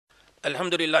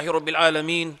الحمد لله رب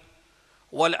العالمين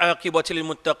والعاقبة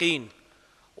للمتقين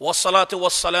والصلاة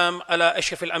والسلام على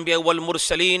أشرف الأنبياء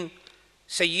والمرسلين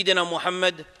سيدنا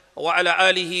محمد وعلى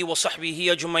آله وصحبه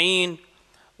أجمعين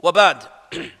وبعد.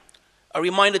 A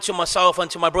reminder to myself and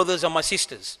to my brothers and my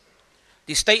sisters,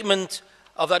 the statement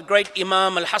of that great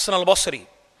Imam al-Hasan al-Basri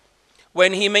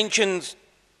when he mentions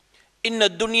Inna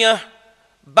dunya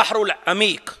bahrul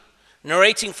amiq,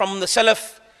 narrating from the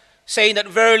Salaf, saying that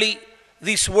verily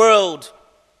this world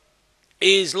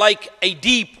is like a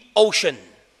deep ocean.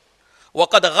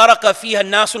 وَقَدْ غَرَقَ فِيهَا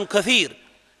النَّاسٌ كَثِيرٌ,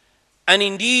 and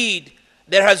indeed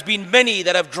there has been many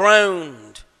that have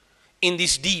drowned in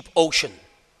this deep ocean.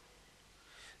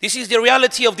 This is the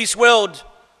reality of this world,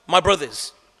 my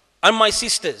brothers and my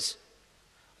sisters,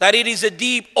 that it is a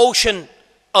deep ocean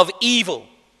of evil,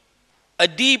 a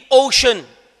deep ocean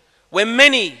where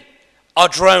many are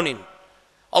drowning.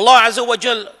 Allah Azza wa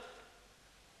Jal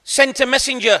sent a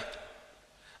messenger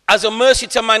as a mercy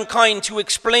to mankind to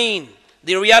explain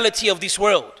the reality of this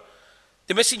world.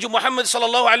 The Messenger Muhammad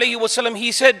sallallahu alayhi wa sallam,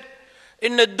 he said,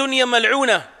 Inna dunya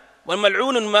mal'una wa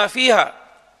mal'unun ma fiha,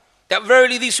 that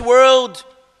verily this world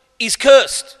is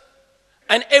cursed,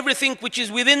 and everything which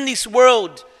is within this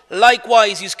world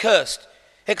likewise is cursed,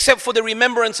 except for the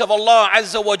remembrance of Allah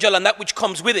Azza wa Jalla and that which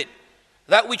comes with it,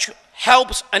 that which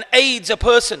helps and aids a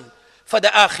person for the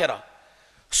akhirah.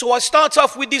 So I start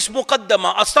off with this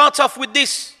muqaddamah, I start off with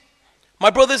this, my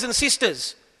brothers and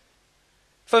sisters,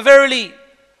 for verily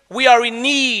we are in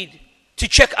need to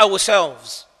check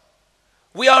ourselves.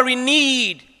 We are in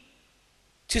need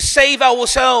to save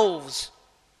ourselves.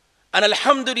 And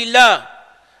alhamdulillah,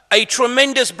 a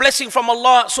tremendous blessing from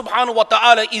Allah subhanahu wa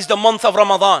ta'ala is the month of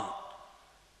Ramadan.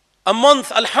 A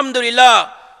month,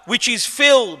 alhamdulillah, which is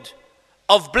filled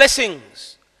of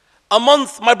blessings. A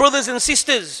month, my brothers and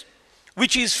sisters,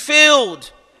 which is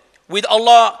filled with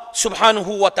Allah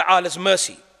subhanahu wa ta'ala's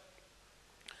mercy.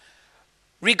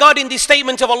 Regarding the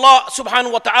statement of Allah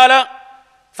subhanahu wa ta'ala,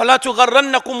 فَلَا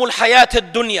تُغَرَّنَّكُمُ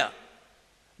الْحَيَاةَ الدُّنْيَا,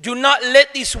 do not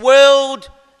let this world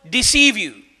deceive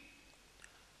you.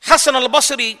 Hasan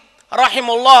al-Basri,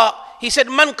 rahimahullah, he said,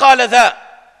 Man qala dha?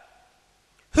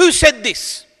 Who said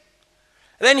this?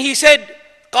 Then he said,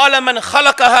 قَالَ مَنْ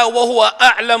خَلَقَهَا وَهُوَ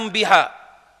أَعْلَمْ بِهَا.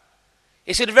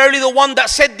 He said, verily the one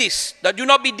that said this, that do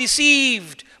not be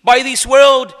deceived by this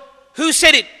world, who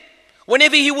said it?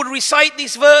 Whenever he would recite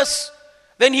this verse,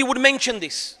 then he would mention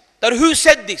this, that who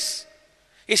said this?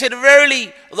 He said,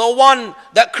 verily the one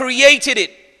that created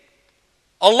it,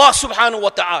 Allah subhanahu wa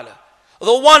ta'ala,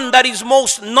 the one that is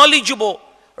most knowledgeable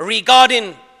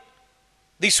regarding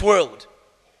this world.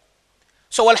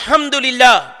 So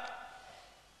alhamdulillah,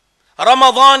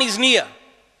 Ramadan is near.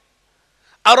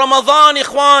 A Ramadan,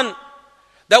 ikhwan,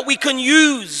 that we can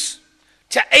use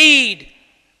to aid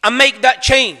and make that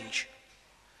change.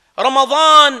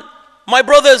 Ramadan, my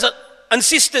brothers and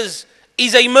sisters,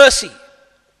 is a mercy.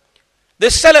 The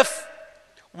Salaf,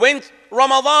 when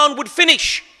Ramadan would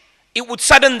finish, it would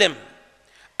sadden them.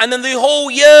 And then the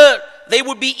whole year, they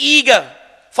would be eager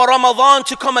for Ramadan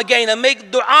to come again and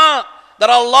make dua that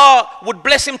Allah would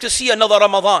bless him to see another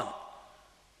Ramadan.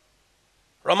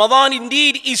 Ramadan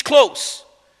indeed is close.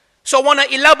 So I want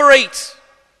to elaborate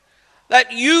that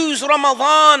use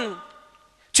Ramadan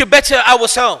to better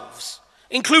ourselves,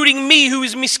 including me who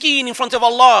is miskeen in front of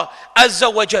Allah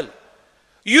Azza wa Jal.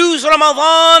 Use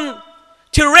Ramadan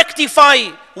to rectify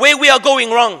where we are going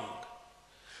wrong.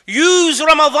 Use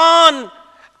Ramadan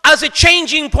as a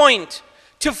changing point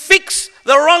to fix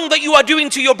the wrong that you are doing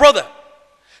to your brother,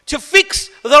 to fix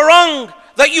the wrong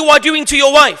that you are doing to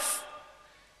your wife,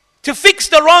 to fix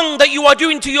the wrong that you are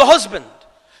doing to your husband,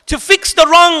 to fix the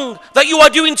wrong that you are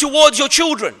doing towards your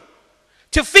children,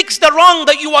 to fix the wrong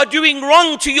that you are doing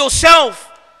wrong to yourself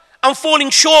and falling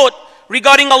short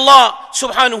regarding Allah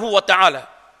subhanahu wa ta'ala.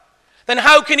 Then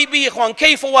how can it be, ikhwan?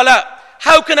 Kayfa wala?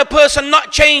 How can a person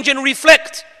not change and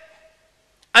reflect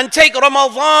and take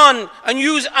Ramadan and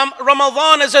use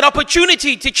Ramadan as an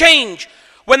opportunity to change?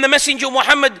 When the Messenger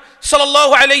Muhammad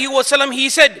sallallahu alayhi wa sallam, he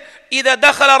said, إِذَا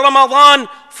دَخَلَ رَمَضَانَ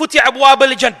فُتِحَ أَبْوَابَ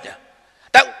الْجَنَّةِ,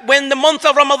 that when the month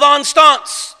of Ramadan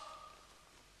starts,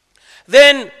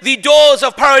 then the doors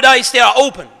of paradise, they are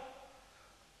open.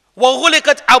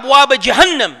 وَغُلِقَتْ أَبْوَابَ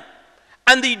جَهَنَّمِ,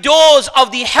 and the doors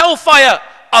of the hellfire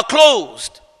are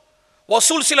closed.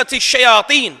 وَسُلْسِلَةِ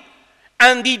الشَّيَاطِينَ,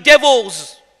 and the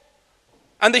devils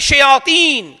and the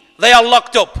shayateen, they are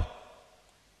locked up.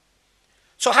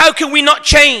 So how can we not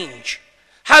change?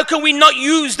 How can we not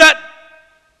use that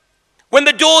when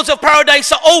the doors of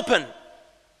paradise are open?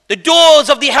 The doors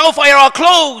of the hellfire are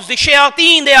closed. The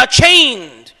shayateen, they are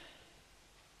chained.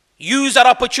 Use that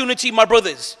opportunity, my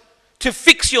brothers, to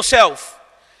fix yourself.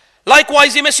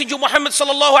 Likewise, the Messenger Muhammad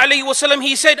sallallahu alayhi wa sallam,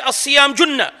 he said, "As-siyam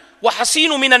junna wa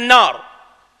hasinu min an-nar."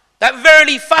 That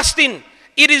verily fasting,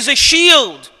 it is a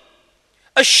shield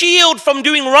from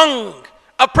doing wrong,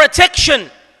 a protection.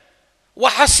 Wa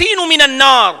hasinu min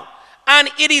an-nar, and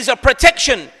it is a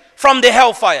protection from the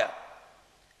hellfire.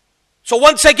 So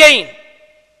once again,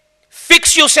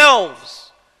 fix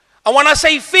yourselves. And when I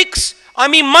say fix, I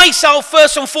mean myself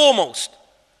first and foremost.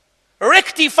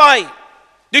 Rectify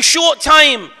the short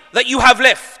time that you have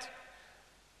left.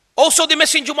 Also the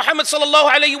Messenger Muhammad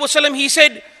sallallahu alayhi wa sallam, he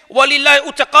said, وَلِلَّهِ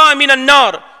أُتَقَى مِنَ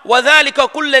النَّارِ وَذَلِكَ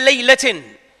كُلَّ لَيْلَةٍ.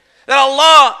 That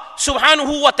Allah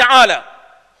subhanahu wa ta'ala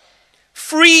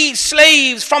frees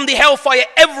slaves from the hellfire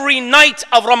every night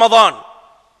of Ramadan.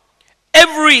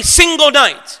 Every single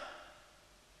night.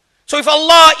 So if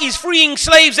Allah is freeing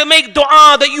slaves, then make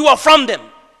dua that you are from them.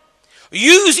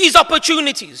 Use these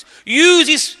opportunities. Use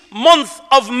this month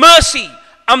of mercy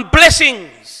and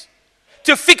blessings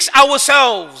to fix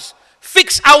ourselves,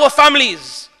 fix our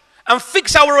families, and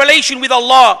fix our relation with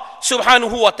Allah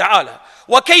subhanahu wa ta'ala.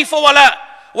 وَكَيْفَ وَلَا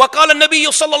وَقَالَ النَّبِيُّ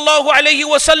صَلَّى اللَّهُ عَلَيْهِ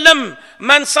وَسَلَّمَ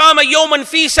مَنْ صَامَ يَوْمًا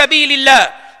فِي سَبِيلِ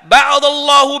اللَّهِ بَعَضَ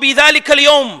اللَّهُ بِذَلِكَ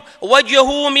الْيَوْمِ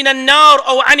وَجْهُهُ مِنَ النَّارِ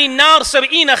أَوْ عَنِ النَّارِ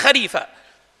 70 خَرِيفًا.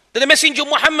 The Messenger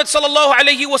Muhammad sallallahu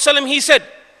alayhi wa sallam, he said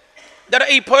that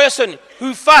a person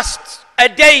who fasts a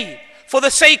day for the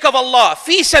sake of Allah,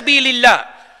 fi sabilillah,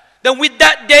 then with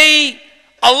that day,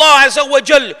 Allah Azza wa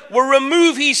Jal will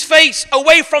remove his face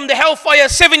away from the hellfire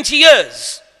 70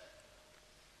 years.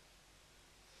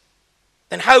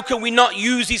 Then how can we not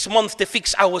use this month to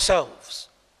fix ourselves?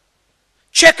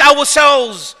 Check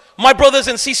ourselves, my brothers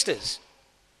and sisters.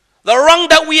 The wrong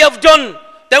that we have done,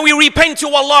 then we repent to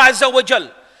Allah Azza wa Jal.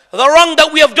 The wrong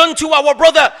that we have done to our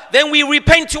brother, then we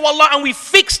repent to Allah and we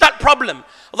fix that problem.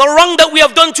 The wrong that we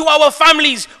have done to our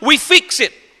families, we fix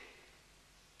it.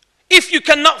 If you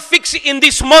cannot fix it in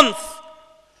this month,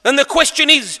 then the question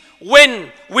is,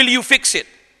 when will you fix it?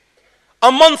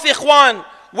 A month, ikhwan,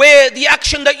 where the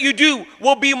action that you do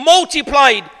will be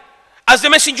multiplied. As the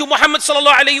Messenger Muhammad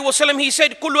sallallahu alayhi wa sallam, he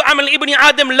said, "Kullu amal ibni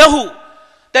Adam lahu."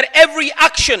 That every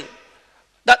action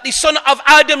that the son of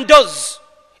Adam does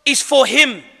is for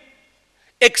him,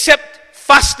 except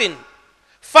fasting.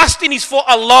 Fasting is for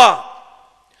Allah.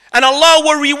 And Allah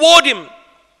will reward him.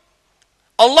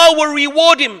 Allah will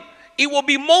reward him. It will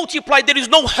be multiplied. There is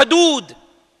no hudud.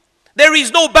 There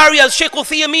is no barrier. As Shaykh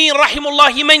Uthaymeen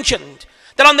rahimullah, he mentioned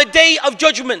that on the day of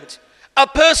judgment, a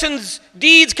person's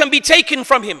deeds can be taken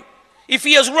from him if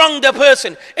he has wronged a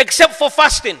person, except for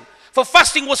fasting. For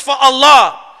fasting was for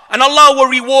Allah, and Allah will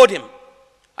reward him.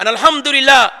 And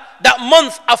alhamdulillah, that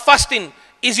month of fasting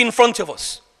is in front of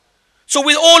us. So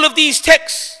with all of these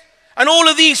texts and all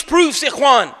of these proofs,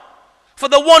 ikhwan, for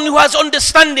the one who has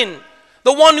understanding,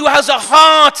 the one who has a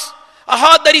heart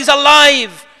that is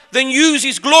alive, then use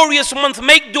this glorious month,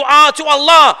 make dua to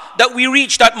Allah that we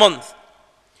reach that month.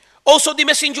 Also the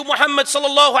Messenger Muhammad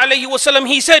sallallahu alayhi wa sallam,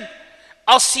 he said,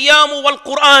 "As-siyamu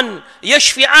wal-Qur'an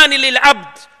yashfi'ani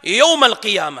lil-'abd yawm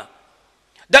al-qiyamah."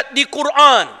 That the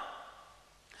Qur'an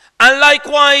and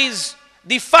likewise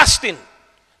the fasting,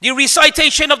 the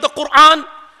recitation of the Qur'an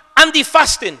and the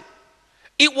fasting,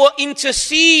 it will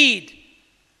intercede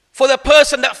for the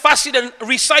person that fasted and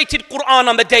recited Qur'an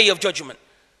on the day of judgment.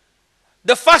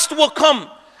 The fast will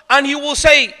come and he will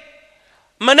say,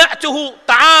 "Mana'tuhu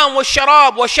ta'am wa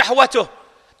sharab wa shahwatuh."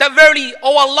 That verily,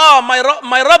 oh Allah,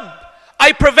 my Rabb,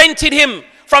 I prevented him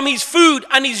from his food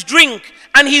and his drink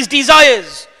and his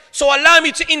desires. So allow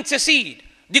me to intercede.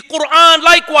 The Qur'an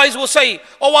likewise will say,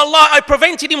 "Oh Allah, I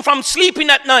prevented him from sleeping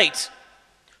at night.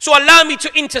 So allow me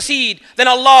to intercede." Then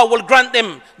Allah will grant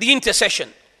them the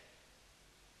intercession.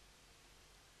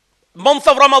 Month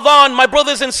of Ramadan, my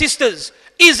brothers and sisters,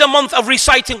 is a month of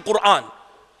reciting Qur'an.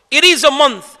 It is a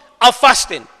month of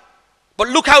fasting. But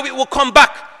look how it will come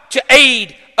back to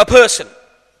aid a person.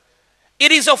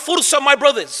 It is a fursa, my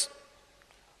brothers.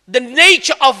 The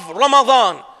nature of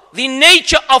Ramadan, the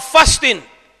nature of fasting,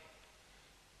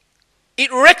 it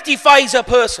rectifies a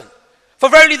person. For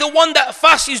verily the one that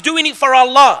fasts is doing it for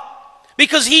Allah.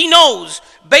 Because he knows,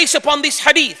 based upon this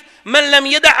hadith, "Man lam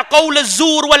yada' qawl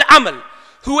az-zur wal-amal."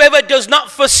 Whoever does not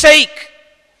forsake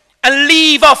and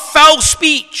leave off foul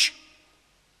speech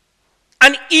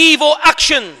and evil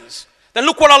actions, then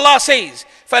look what Allah says,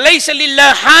 فَلَيْسَ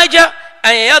لِلَّهِ حَاجَةً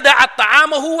أَن يَدَعَ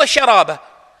طَعَامَهُ وَشَرَابَهُ.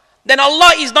 Then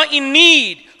Allah is not in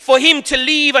need for him to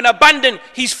leave and abandon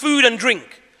his food and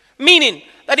drink. Meaning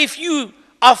that if you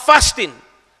are fasting,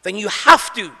 then you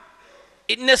have to.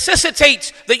 It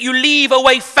necessitates that you leave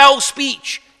away foul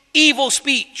speech, evil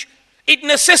speech. It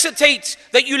necessitates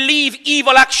that you leave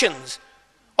evil actions.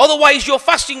 Otherwise your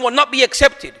fasting will not be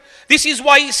accepted. This is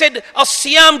why he said,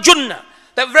 as-siyam junnah,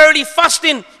 that verily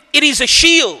fasting, it is a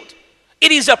shield.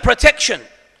 It is a protection.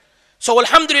 So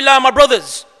alhamdulillah, my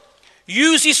brothers,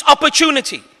 use this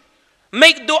opportunity.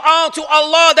 Make dua to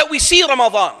Allah that we see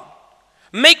Ramadan.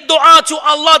 Make dua to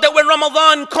Allah that when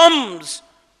Ramadan comes,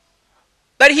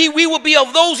 that we will be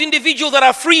of those individuals that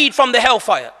are freed from the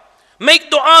hellfire.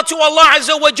 Make dua to Allah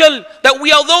Azza wa Jal that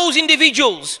we are those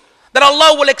individuals that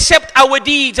Allah will accept our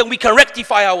deeds and we can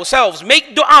rectify ourselves.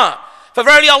 Make dua. For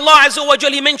verily Allah Azza wa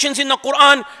Jal, He mentions in the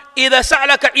Quran, إِذَا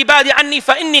سَأْلَكَ عِبَادِ عَنِّي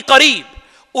فَإِنِّي قَرِيبٌ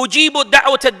أُجِيبُ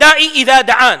الدَّعْوَةَ الدَّاعِ إِذَا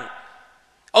دَعَانِ.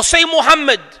 I'll say,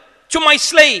 Muhammad, to my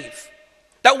slave,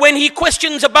 that when he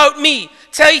questions about me,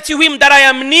 say to him that I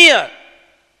am near,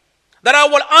 that I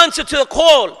will answer to the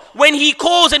call. When he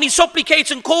calls and he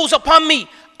supplicates and calls upon me,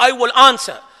 I will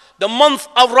answer. The month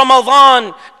of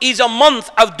Ramadan is a month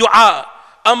of dua,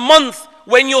 a month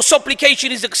when your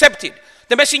supplication is accepted.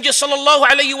 The Messenger sallallahu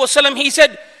alayhi wa sallam, he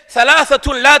said,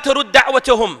 ثَلَاثَةٌ لَا تَرُدْ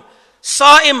دَعْوَتَهُمْ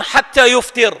صَائِمْ حَتَّى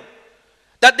يُفْتِرْ.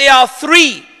 That there are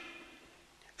three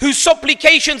whose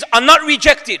supplications are not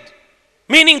rejected,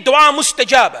 meaning dua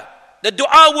mustajaba. The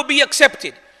dua will be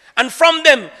accepted. And from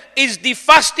them is the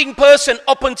fasting person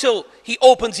up until he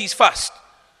opens his fast.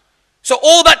 So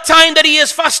all that time that he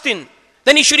is fasting,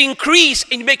 then he should increase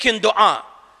in making dua.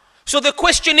 So the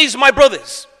question is, my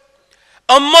brothers,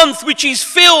 a month which is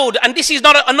filled, and this is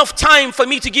not enough time for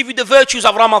me to give you the virtues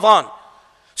of Ramadan.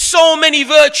 So many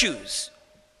virtues.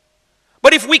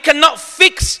 But if we cannot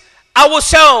fix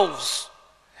ourselves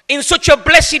in such a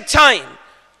blessed time,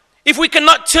 if we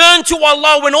cannot turn to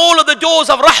Allah when all of the doors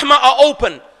of rahmah are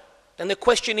open, then the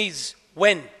question is,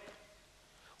 when?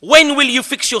 When will you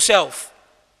fix yourself?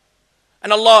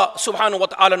 And Allah subhanahu wa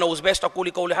ta'ala knows best.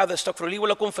 أقول قولي هذا استغفر لي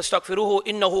ولكم فاستغفروه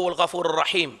إنه هو الغفور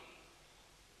الرحيم.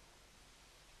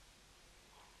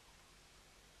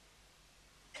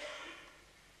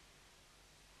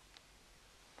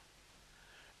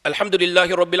 الحمد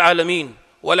لله رب العالمين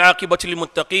والعاقبة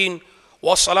للمتقين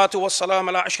والصلاة والسلام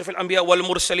على أشرف الأنبياء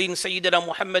والمرسلين سيدنا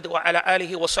محمد وعلى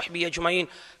آله وصحبه أجمعين.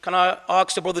 Can I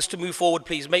ask the brothers to move forward,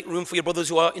 please? Make room for your brothers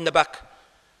who are in the back.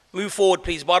 Move forward,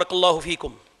 please. Barakallahu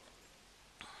feekum.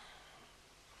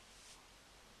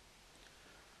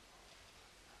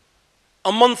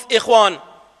 A month, ikhwan,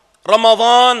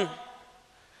 Ramadan.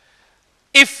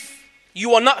 If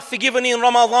you are not forgiven in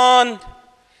Ramadan,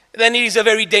 then it is a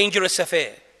very dangerous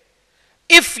affair.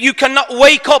 If you cannot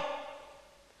wake up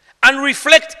and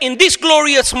reflect in this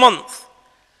glorious month,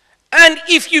 and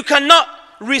if you cannot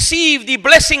receive the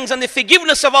blessings and the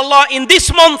forgiveness of Allah in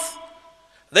this month,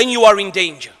 then you are in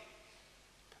danger.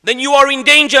 Then you are in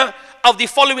danger of the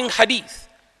following hadith.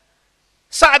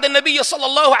 Sa'ad al-Nabiy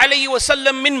sallallahu alayhi wa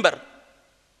sallam minbar,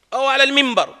 or ala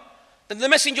al-minbar. The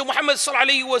Messenger Muhammad sallallahu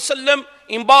alayhi wa sallam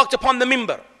embarked upon the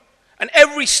minbar. And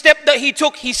every step that he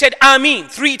took, he said Ameen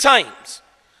 3 times.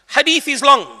 Hadith is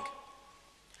long.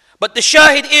 But the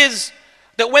shahid is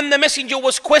that when the Messenger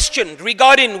was questioned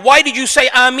regarding why did you say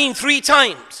Ameen 3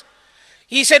 times,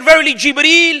 he said, verily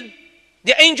Jibreel,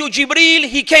 the angel Jibreel,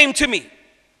 he came to me.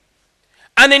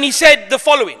 And then he said the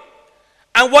following.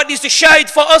 And what is the shahid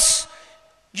for us?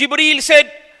 Jibreel said,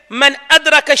 Man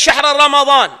adraka shahra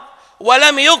Ramadan wa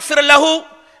lam yughfir lahu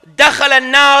dakhala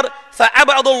an-nar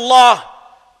fa'abadu Allah.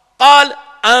 قال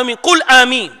آمين قل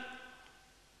آمين.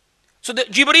 So the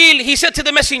Jibreel, he said to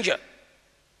the Messenger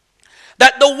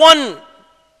that the one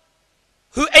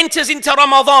who enters into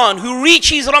Ramadan, who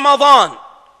reaches Ramadan,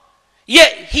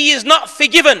 yet he is not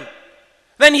forgiven,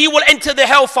 then he will enter the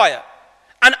hellfire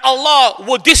and Allah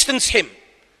will distance him.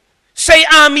 Say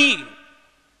Ameen.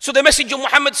 So the Messenger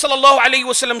Muhammad sallallahu alayhi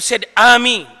wa sallam said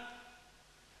Ameen.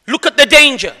 Look at the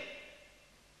danger.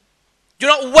 Do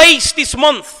not waste this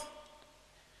month.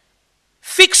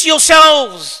 Fix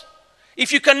yourselves.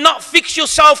 If you cannot fix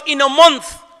yourself in a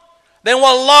month, then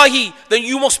wallahi, then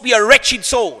you must be a wretched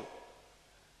soul.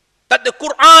 That the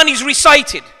Quran is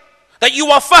recited, that you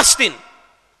are fasting,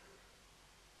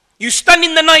 you stand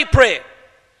in the night prayer,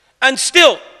 and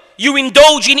still you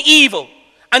indulge in evil,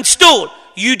 and still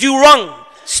you do wrong,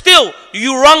 still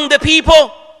you wrong the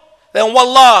people, then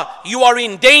wallah, you are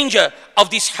in danger of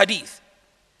this hadith.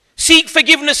 Seek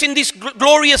forgiveness in this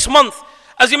glorious month.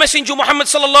 As the Messenger Muhammad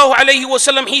sallallahu alayhi wa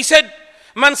sallam, he said,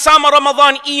 Man sama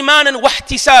Ramadan imanan wa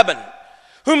ihtisaban.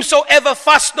 Whomsoever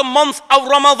fasts the month of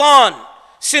Ramadan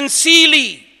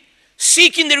sincerely,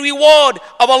 seeking the reward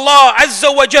of Allah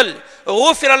Azza wa Jal,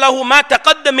 غُفِرَ لَهُ مَا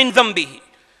تَقَدَّمَ مِنْ ذَنْبِهِ.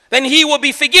 Then he will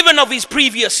be forgiven of his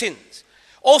previous sins.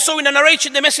 Also in the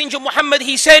narration, the Messenger Muhammad,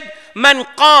 he said, Man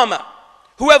qama.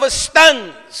 Whoever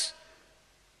stands,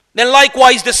 then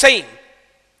likewise the same.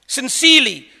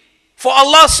 sincerely, for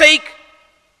Allah's sake,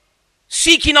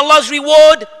 seeking Allah's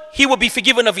reward, he will be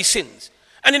forgiven of his sins.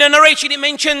 And in a narration it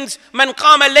mentions, Man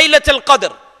qama laylat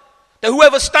al-qadr, that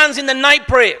whoever stands in the night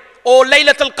prayer, or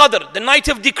laylat al-qadr, the night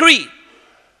of decree,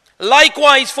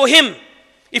 likewise for him,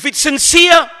 if it's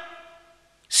sincere,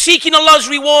 seeking Allah's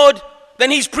reward,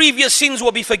 then his previous sins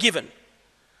will be forgiven.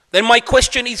 Then my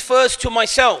question is first to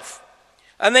myself,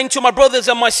 and then to my brothers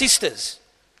and my sisters.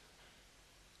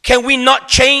 Can we not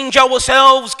change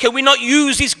ourselves? Can we not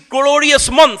use this glorious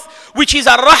month, which is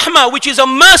a rahmah, which is a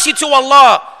mercy to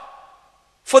Allah,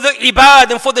 for the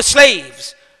ibad and for the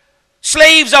slaves?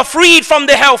 Slaves are freed from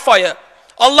the hellfire.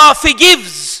 Allah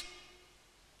forgives.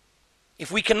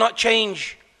 If we cannot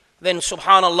change, then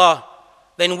subhanallah,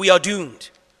 then we are doomed.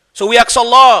 So we ask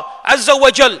Allah Azza wa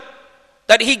Jal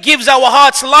that He gives our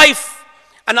hearts life,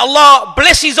 and Allah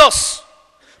blesses us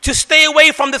to stay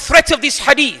away from the threat of this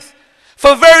hadith.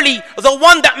 For verily, the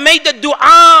one that made the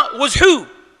dua was who?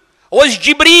 Was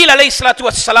Jibreel alayhi salatu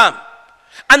wassalam.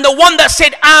 And the one that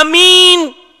said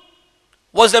Ameen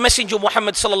was the Messenger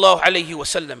Muhammad sallallahu alayhi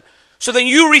wasallam. So then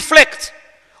you reflect,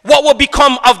 what will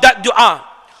become of that dua?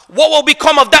 What will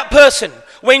become of that person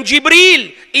when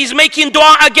Jibreel is making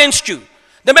dua against you?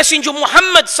 The Messenger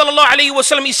Muhammad sallallahu alayhi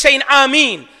wasallam is saying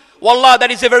Ameen. Wallah, that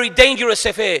is a very dangerous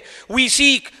affair. We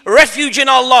seek refuge in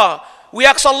Allah. We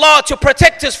ask Allah to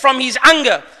protect us from His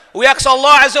anger. We ask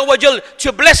Allah Azza wa Jal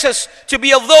to bless us to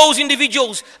be of those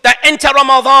individuals that enter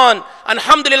Ramadan, and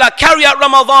alhamdulillah carry out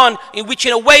Ramadan in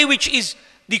a way which is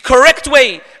the correct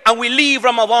way, and we leave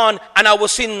Ramadan and our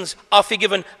sins are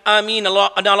forgiven. Ameen.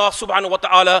 And Allah subhanahu wa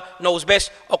ta'ala knows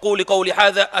best. أقول قولي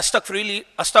هذا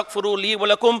أستغفر لي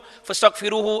ولكم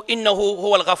فاستغفروه إنه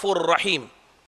هو الغفور الرحيم.